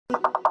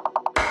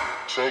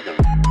Hey,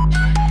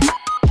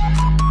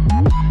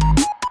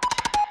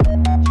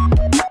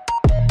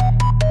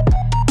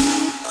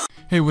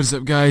 what is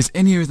up guys?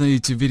 And here with a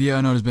YouTube video.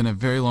 I know it's been a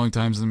very long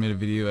time since I made a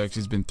video. Actually,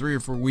 it's been 3 or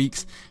 4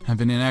 weeks. I've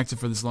been inactive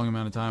for this long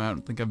amount of time. I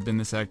don't think I've been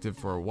this active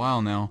for a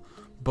while now.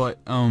 But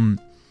I'm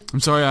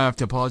sorry. I have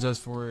to apologize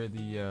for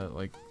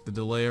the the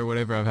delay or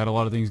whatever. I've had a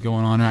lot of things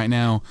going on right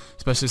now,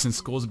 especially since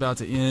school's about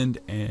to end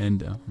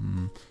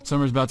and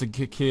summer's about to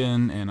kick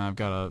in, and I've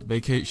got a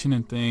vacation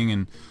and thing,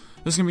 and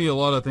there's gonna be a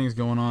lot of things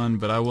going on.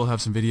 But I will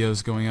have some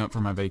videos going up for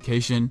my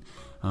vacation.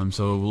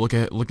 So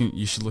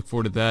you should look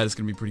forward to that. It's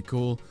gonna be pretty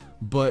cool.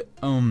 But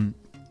I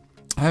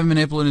haven't been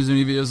uploading as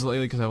many videos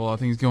lately because I have a lot of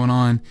things going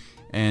on,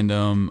 and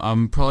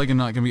I'm probably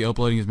not gonna be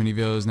uploading as many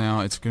videos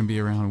now. It's gonna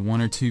be around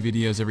 1 or 2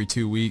 videos every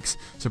 2 weeks,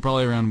 so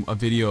probably around a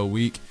video a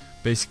week,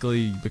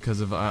 basically because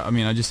of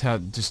I just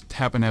happen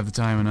to have the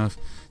time enough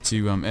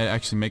to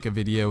actually make a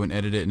video and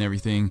edit it and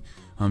everything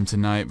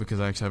tonight, because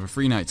I actually have a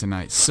free night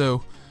tonight.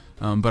 So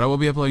but I will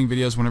be uploading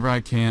videos whenever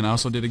I can. I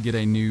also did get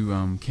a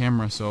new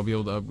camera, so I'll be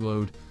able to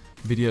upload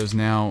videos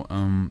now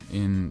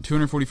in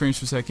 240 frames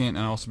per second, and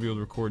I'll also be able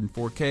to record in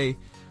 4K.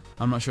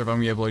 I'm not sure if I'm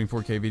going to be uploading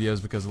 4K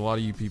videos because a lot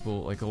of you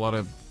people, like a lot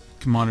of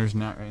monitors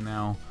right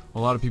now, a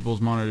lot of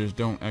people's monitors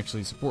don't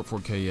actually support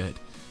 4K yet.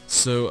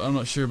 So I'm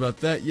not sure about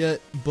that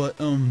yet, but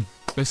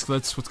basically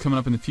that's what's coming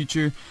up in the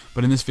future.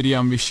 But in this video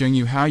I'm going to be showing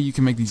you how you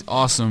can make these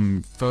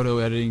awesome photo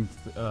editing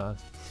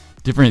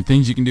different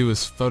things you can do with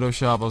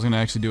Photoshop. I was going to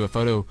actually do a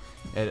photo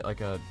edit,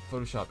 like a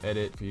Photoshop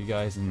edit for you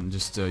guys, and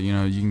just you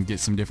know, you can get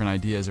some different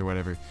ideas or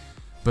whatever.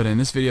 But in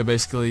this video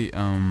basically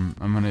I'm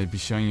going to be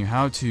showing you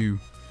how to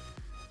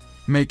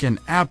make an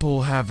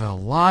apple have a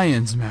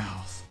lion's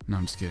mouth. No,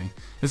 I'm just kidding.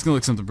 It's going to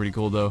look something pretty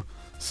cool though.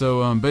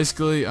 So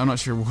basically I'm not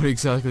sure what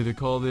exactly to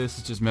call this.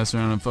 It's just messing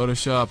around in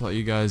Photoshop. Like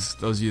you guys,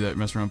 those of you that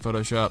mess around in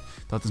Photoshop,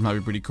 thought this might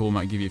be pretty cool,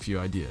 might give you a few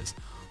ideas.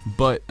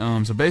 But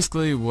so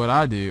basically what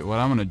I'm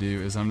gonna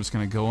do is I'm just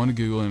gonna go onto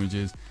Google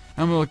Images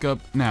and I'm gonna look up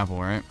an apple,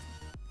 right?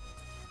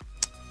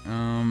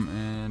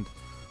 And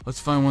let's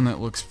find one that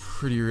looks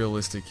pretty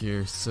realistic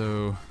here.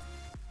 So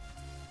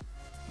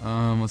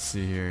let's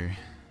see here.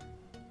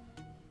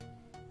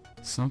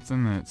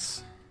 Something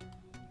that's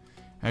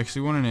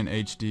actually wanted in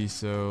HD,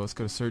 so let's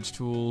go to search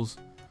tools,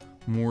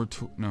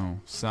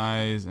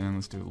 size, and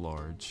let's do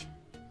large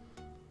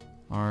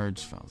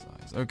file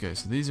size. Okay,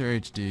 so these are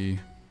HD.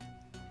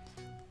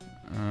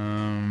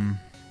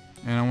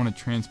 And I want a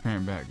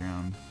transparent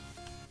background.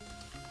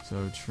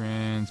 So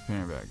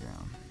transparent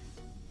background.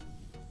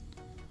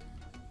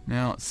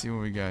 Now let's see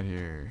what we got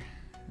here.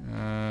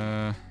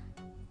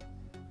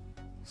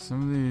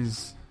 Some of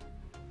these.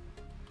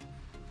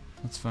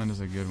 Let's find us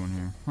a good one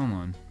here. Hold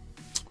on.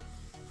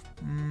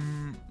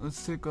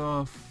 Let's take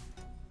off.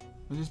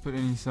 Let's just put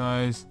any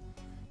size.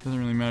 Doesn't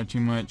really matter too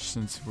much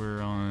since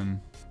we're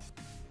on.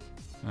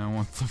 I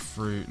want the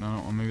fruit. And I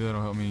don't. Maybe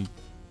that'll help me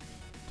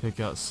take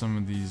out some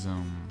of these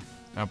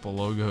Apple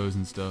logos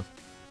and stuff.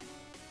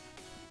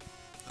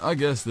 I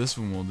guess this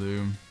one will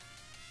do.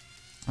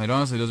 It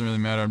honestly doesn't really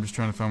matter. I'm just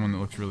trying to find one that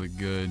looks really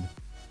good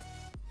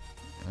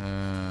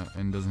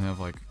and doesn't have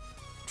like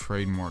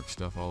trademark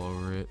stuff all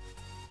over it.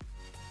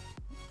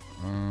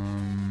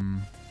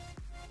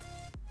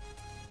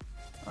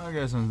 I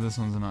guess this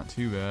one's not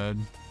too bad.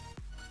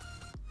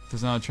 If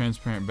it's not a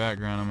transparent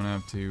background, I'm gonna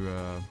have to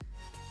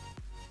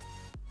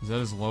is that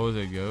as low as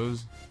it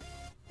goes?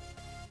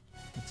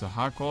 It's a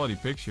high quality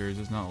picture, it's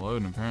just not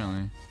loading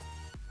apparently.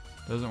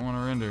 Doesn't want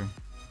to render.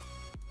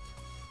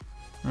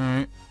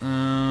 Alright,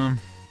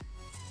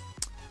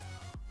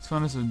 let's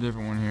find us a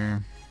different one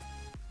here.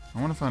 I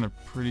want to find a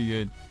pretty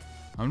good.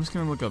 I'm just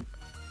gonna look up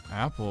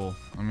Apple.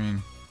 I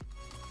mean,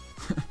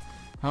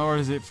 how hard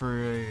is it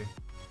for it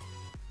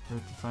to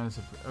find us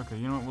a. Okay,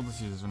 you know what? We'll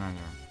just use this one right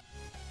here.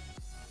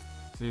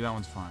 See, that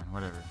one's fine.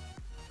 Whatever.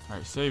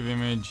 Alright, save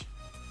image.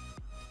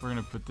 We're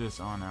gonna put this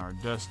on our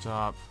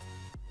desktop.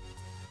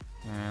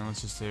 And let's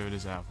just save it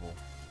as Apple.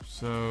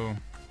 So,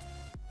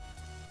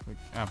 click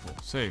Apple.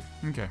 Save.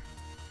 Okay.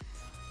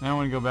 Now I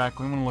want to go back.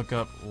 We want to look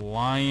up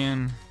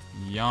lion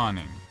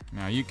yawning.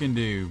 Now you can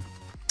do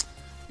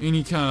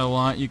any kind of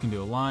lion. You can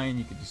do a lion.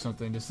 You can do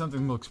something. Just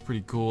something that looks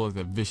pretty cool, like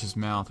a vicious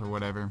mouth or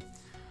whatever.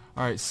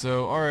 Alright,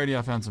 so already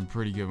I found some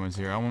pretty good ones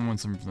here. I want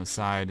some from the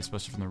side,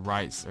 especially from the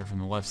right or from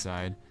the left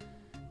side.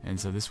 And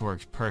so this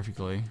works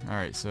perfectly.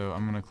 Alright, so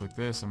I'm going to click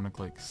this. I'm going to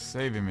click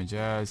Save Image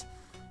As.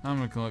 I'm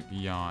going to click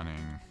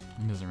Yawning.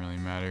 It doesn't really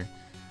matter.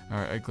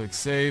 Alright, I click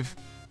Save,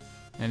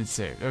 and it's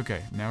saved.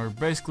 Okay, now we're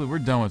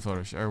done with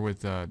Photoshop, or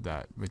with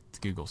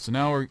with Google. So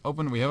now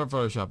we have our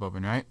Photoshop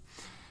open, right?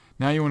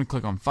 Now you want to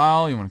click on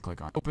File, you want to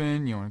click on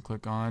Open, you want to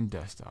click on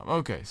Desktop.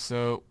 Okay,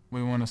 so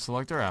we want to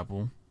select our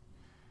apple,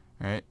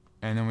 right?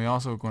 And then we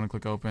also want to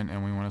click Open,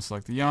 and we want to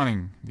select the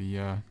yawning,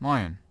 the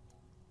lion.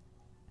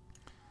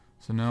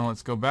 So now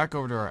let's go back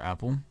over to our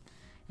apple.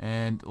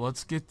 And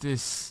let's get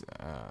this,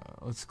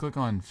 let's click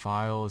on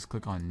File, let's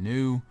click on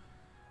New.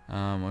 We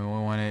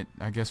want it,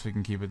 I guess we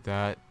can keep it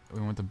that. We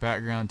want the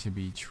background to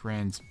be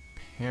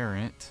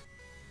transparent.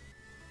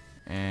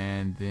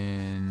 And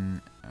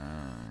then,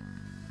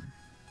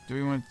 Do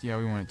we want? Yeah,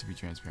 we want it to be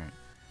transparent.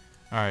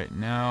 All right,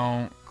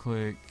 now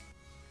click.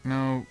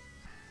 No.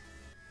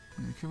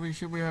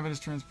 Should we have it as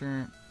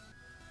transparent?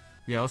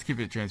 Yeah, let's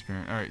keep it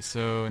transparent. All right,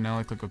 so now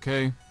I click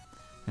OK,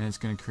 and it's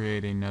going to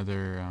create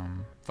another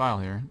file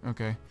here.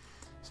 Okay.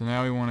 So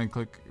now we want to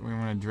click. We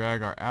want to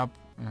drag our app.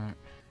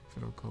 If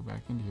it'll go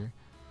back into here,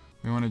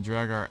 we want to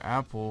drag our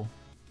apple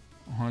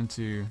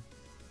onto.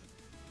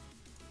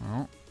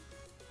 Well,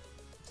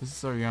 this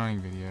is our yawning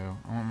video.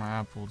 I want my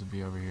apple to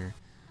be over here.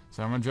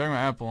 So I'm going to drag my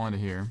apple onto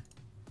here.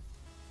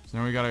 So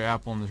now we got our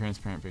apple in the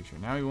transparent picture.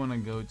 Now we want to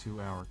go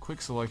to our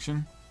quick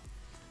selection.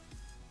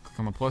 Click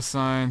on the plus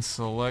sign,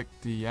 select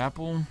the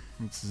apple.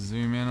 Let's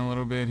zoom in a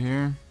little bit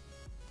here.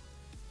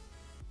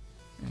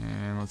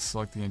 And let's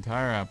select the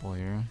entire apple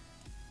here.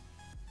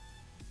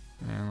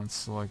 And let's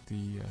select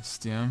the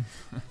stem.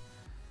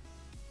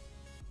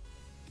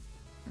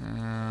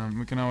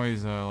 We can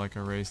always like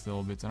erase the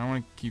little bits. And I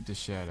want to keep the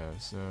shadow,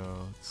 so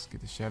let's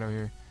get the shadow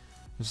here.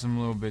 There's some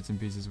little bits and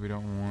pieces we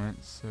don't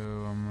want, so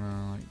I'm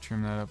gonna like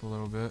trim that up a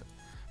little bit.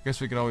 I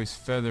guess we could always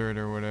feather it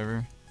or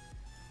whatever.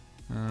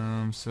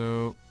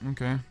 So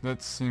okay,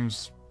 that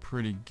seems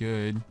pretty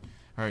good.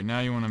 All right,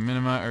 now you want to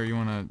minimize, or you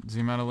want to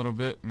zoom out a little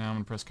bit. Now I'm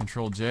gonna press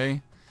Control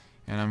J,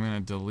 and I'm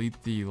gonna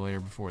delete the layer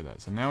before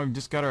that. So now we've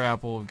just got our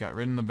apple. We've got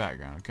rid of the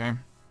background. Okay.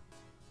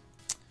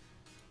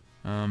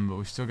 But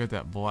we still got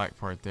that black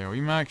part there.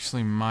 We might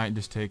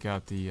just take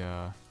out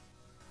the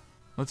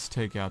let's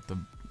take out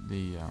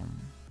the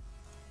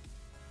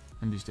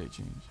undo state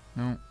change.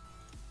 No.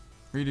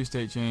 Redo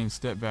state change,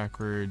 step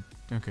backward.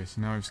 Okay, so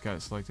now we've just got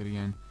it selected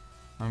again.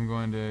 I'm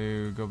going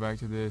to go back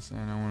to this,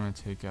 and I want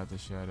to take out the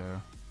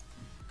shadow.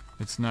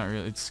 It's not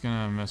really, it's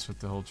gonna mess with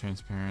the whole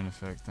transparent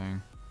effect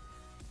thing.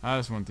 I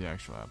just want the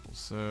actual apple.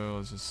 So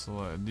let's just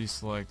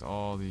deselect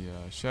all the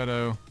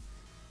shadow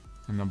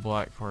and the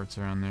black parts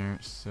around there.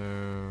 So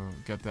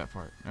got that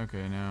part.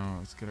 Okay, now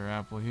let's get our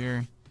apple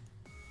here.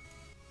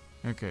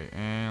 Okay,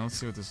 and let's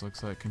see what this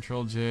looks like.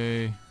 Control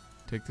J,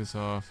 take this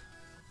off.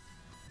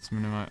 Let's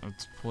minimize.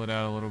 Let's pull it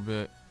out a little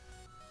bit.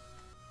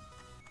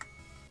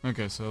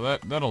 Okay, so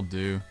that'll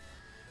do.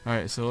 All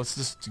right, so let's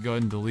just go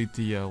ahead and delete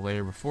the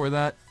layer before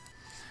that.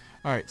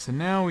 All right, so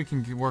now we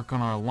can work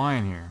on our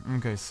lion here.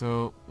 Okay,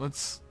 so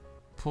let's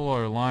pull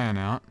our lion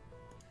out,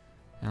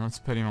 and let's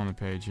put him on the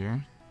page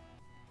here.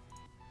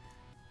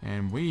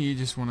 And we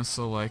just want to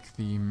select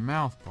the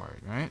mouth part,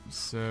 right?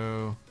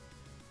 So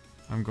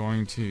I'm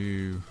going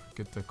to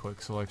get the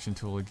quick selection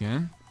tool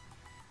again,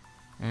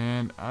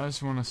 and I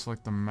just want to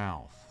select the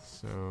mouth.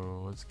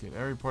 So let's get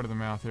every part of the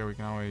mouth here. We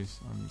can always,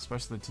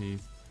 especially the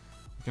teeth,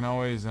 we can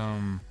always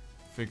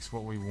fix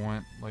what we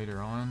want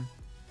later on.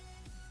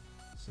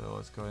 So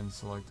let's go ahead and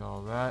select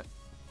all that,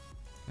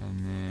 and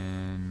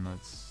then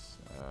let's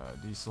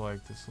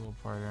deselect this little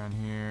part around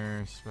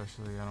here.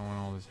 Especially, I don't want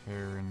all this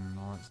hair and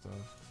all that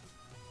stuff.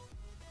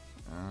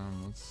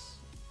 Let's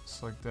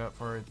select that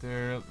part right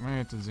there. Might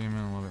have to zoom in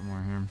a little bit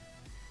more here.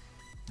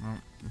 Oh,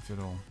 if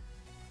it'll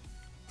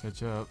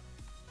catch up.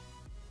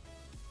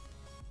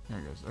 There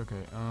it goes.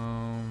 Okay.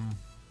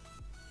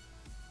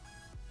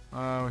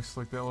 We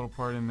select that little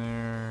part in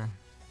there.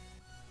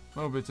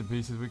 Little bits and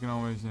pieces. We can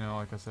always,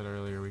 like I said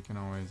earlier, we can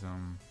always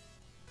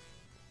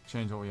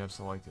change what we have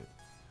selected.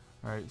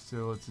 All right.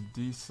 So let's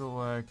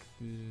deselect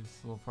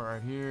this little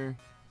part right here.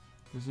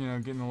 Just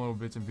getting the little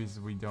bits and pieces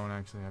we don't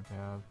actually have to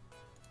have.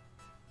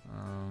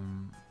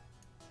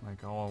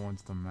 Like all I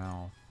want's the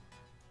mouth.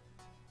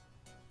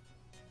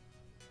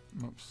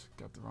 Oops,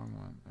 got the wrong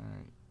one.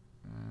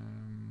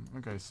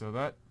 Alright. Okay, so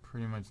that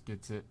pretty much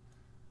gets it.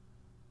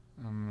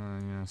 I'm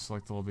gonna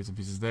select the little bits and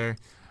pieces there.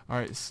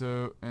 Alright,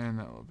 so, and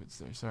that little bit's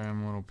there. Sorry,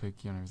 I'm a little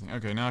picky on everything.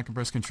 Okay, now I can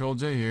press Control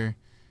J here,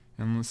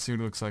 and let's see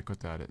what it looks like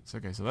without it.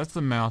 Okay, so that's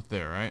the mouth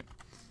there, right?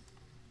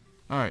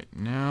 Alright,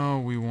 now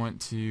we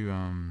want to,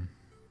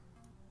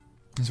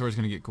 this is where it's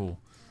gonna get cool.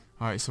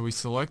 Alright, so we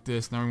select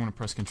this. Now we want to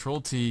press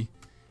Control T,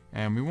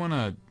 and we want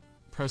to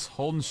press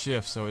Hold and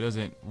Shift so it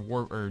doesn't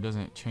warp or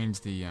doesn't change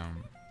the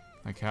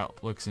like how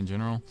it looks in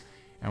general.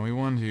 And we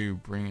want to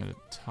bring it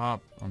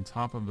on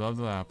top above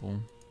the apple.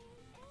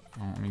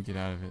 Oh, let me get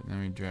out of it. Then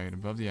we drag it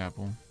above the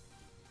apple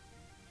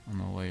on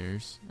the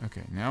layers.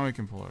 Okay, now we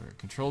can pull over.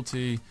 Control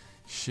T,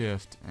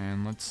 Shift,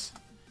 and let's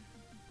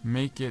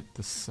make it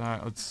the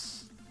side.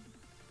 Let's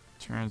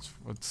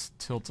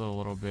tilt it a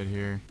little bit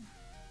here.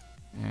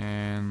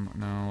 And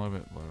no, a little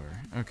bit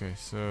lower. Okay,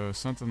 so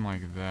something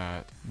like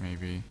that,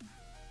 maybe.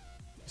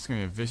 It's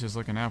gonna be a vicious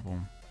looking apple.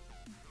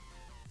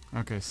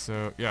 Okay,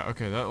 so yeah,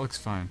 okay, that looks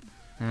fine.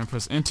 I'm gonna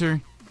press Enter.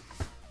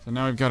 So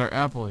now we've got our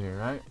apple here,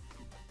 right?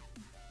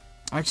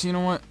 Actually, you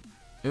know what?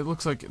 It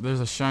looks like there's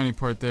a shiny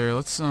part there.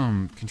 Let's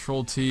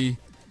Control T,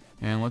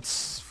 and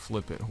let's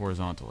flip it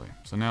horizontally.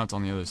 So now it's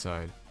on the other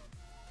side.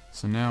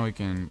 So now we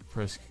can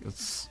press.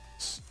 Let's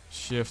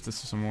shift this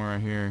some more right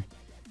here.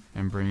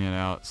 And bring it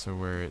out so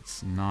where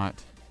it's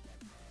not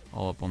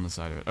all up on the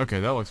side of it. Okay,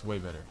 that looks way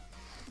better.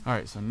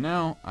 Alright, so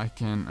now I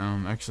can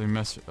actually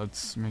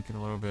let's make it a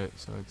little bit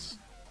so it's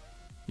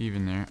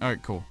even there.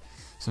 Alright, cool.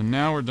 So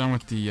now we're done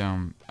with the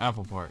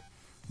apple part.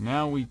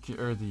 now we can,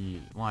 or the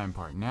lion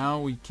part. Now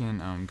we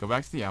can go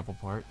back to the apple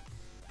part,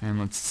 and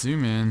let's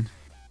zoom in,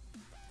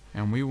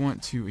 and we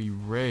want to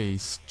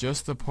erase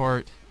just the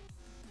part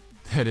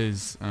that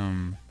is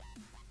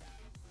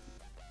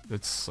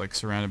that's like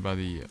surrounded by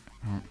the.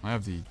 I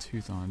have the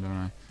tooth on, don't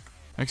I?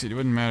 Actually, it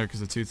wouldn't matter because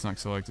the tooth's not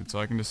selected, so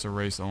I can just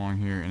erase along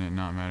here and it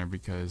not matter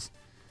because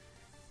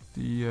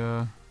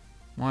the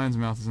lion's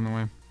mouth is in the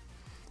way,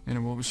 and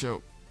it will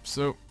show.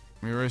 So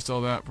we erased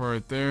all that part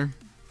right there.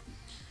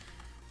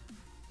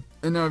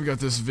 And now we've got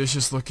this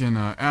vicious looking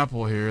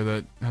apple here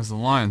that has the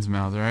lion's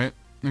mouth, right?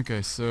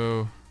 Okay,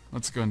 so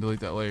let's go and delete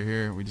that layer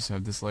here. We just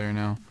have this layer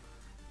now.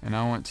 And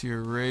I want to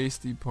erase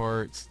the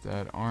parts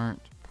that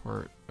aren't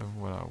part of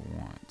what I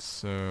want.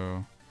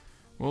 So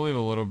we'll leave a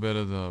little bit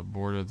of the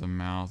border of the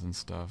mouth and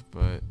stuff,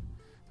 but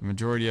the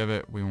majority of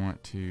it we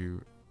want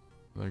to,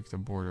 like the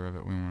border of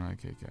it, we want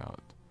to kick out.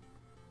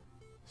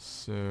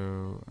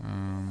 So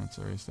let's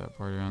erase that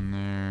part around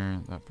there,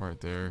 that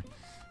part there.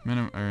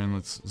 And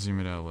let's zoom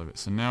it out a little bit.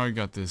 So now we've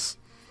got this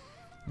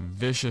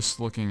vicious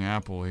looking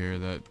apple here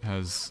that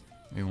has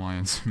a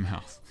lion's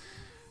mouth.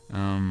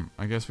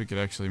 I guess we could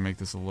actually make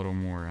this a little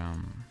more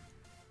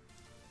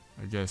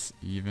I guess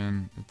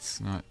even. It's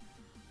not,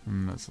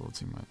 that's a little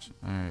too much.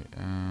 Alright,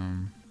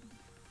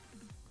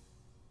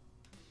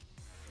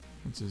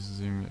 let's just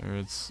zoom it, or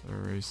let's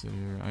erase it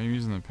here. I'm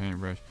using the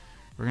paintbrush.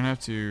 We're gonna have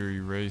to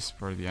erase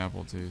part of the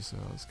apple too, so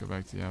let's go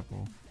back to the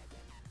apple.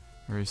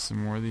 Erase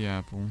some more of the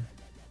apple.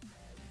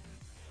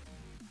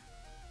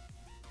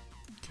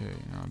 Okay,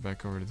 now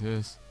back over to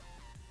this,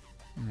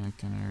 and I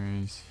can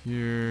erase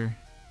here,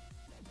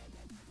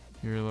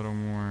 here a little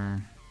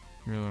more,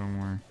 here a little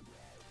more,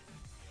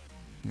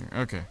 here.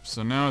 Okay,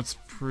 so now it's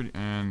pretty,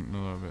 and a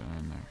little bit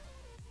in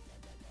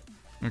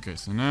there. Okay,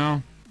 so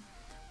now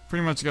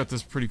pretty much got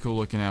this pretty cool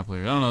looking apple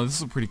here. I don't know, this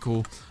is pretty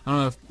cool. I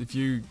don't know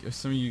if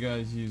some of you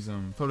guys use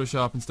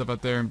Photoshop and stuff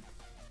out there.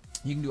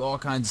 You can do all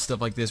kinds of stuff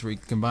like this where you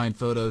can combine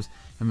photos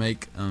and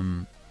make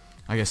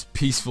I guess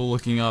peaceful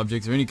looking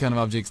objects, or any kind of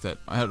objects that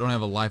don't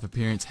have a life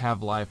appearance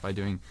have life by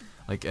doing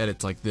like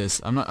edits like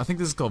this. I think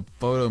this is called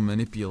photo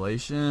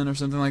manipulation or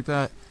something like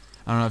that.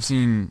 I don't know, I've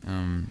seen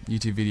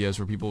YouTube videos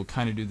where people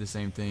kind of do the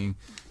same thing.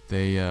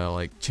 They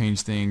like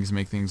change things,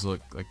 make things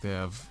look like they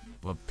have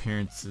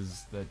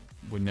appearances that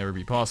would never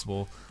be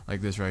possible,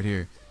 like this right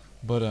here.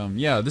 But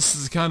yeah, this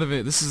is kind of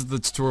it. This is the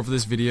tutorial for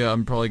this video.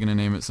 I'm probably gonna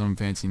name it some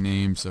fancy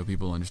name so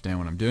people understand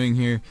what I'm doing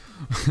here.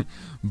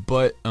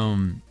 But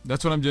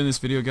that's what I'm doing in this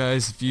video,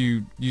 guys. If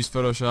you use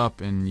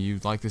Photoshop and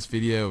you like this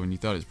video and you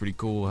thought it was pretty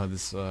cool, have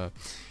this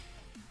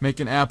make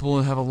an apple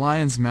and have a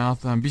lion's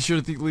mouth, be sure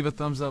to leave a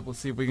thumbs up. Let's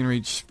see if we can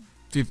reach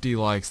 50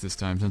 likes this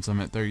time, since I'm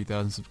at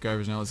 30,000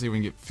 subscribers now. Let's see if we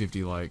can get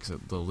 50 likes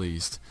at the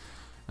least.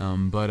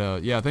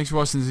 Yeah, thanks for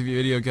watching this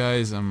video,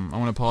 guys. I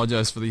want to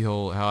apologize for the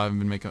whole how I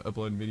haven't been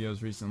uploading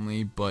videos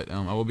recently, but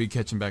I will be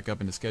catching back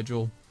up into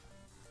schedule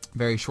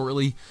very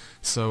shortly.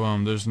 So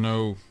there's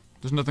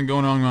nothing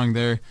going on wrong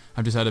there.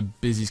 I've just had a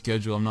busy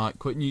schedule. I'm not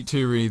quitting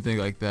YouTube or anything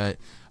like that.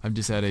 I've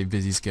just had a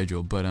busy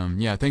schedule. But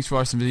yeah, thanks for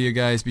watching the video,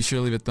 guys. Be sure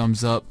to leave a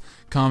thumbs up,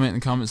 comment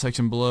in the comment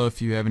section below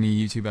if you have any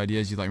YouTube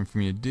ideas you'd like for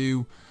me to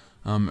do,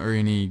 or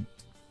any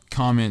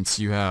comments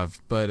you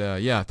have.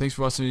 But yeah, thanks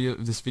for watching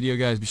this video,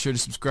 guys. Be sure to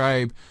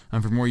subscribe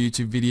for more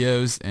YouTube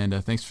videos, and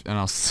thanks, and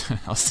I'll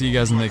see you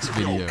guys in the next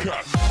video.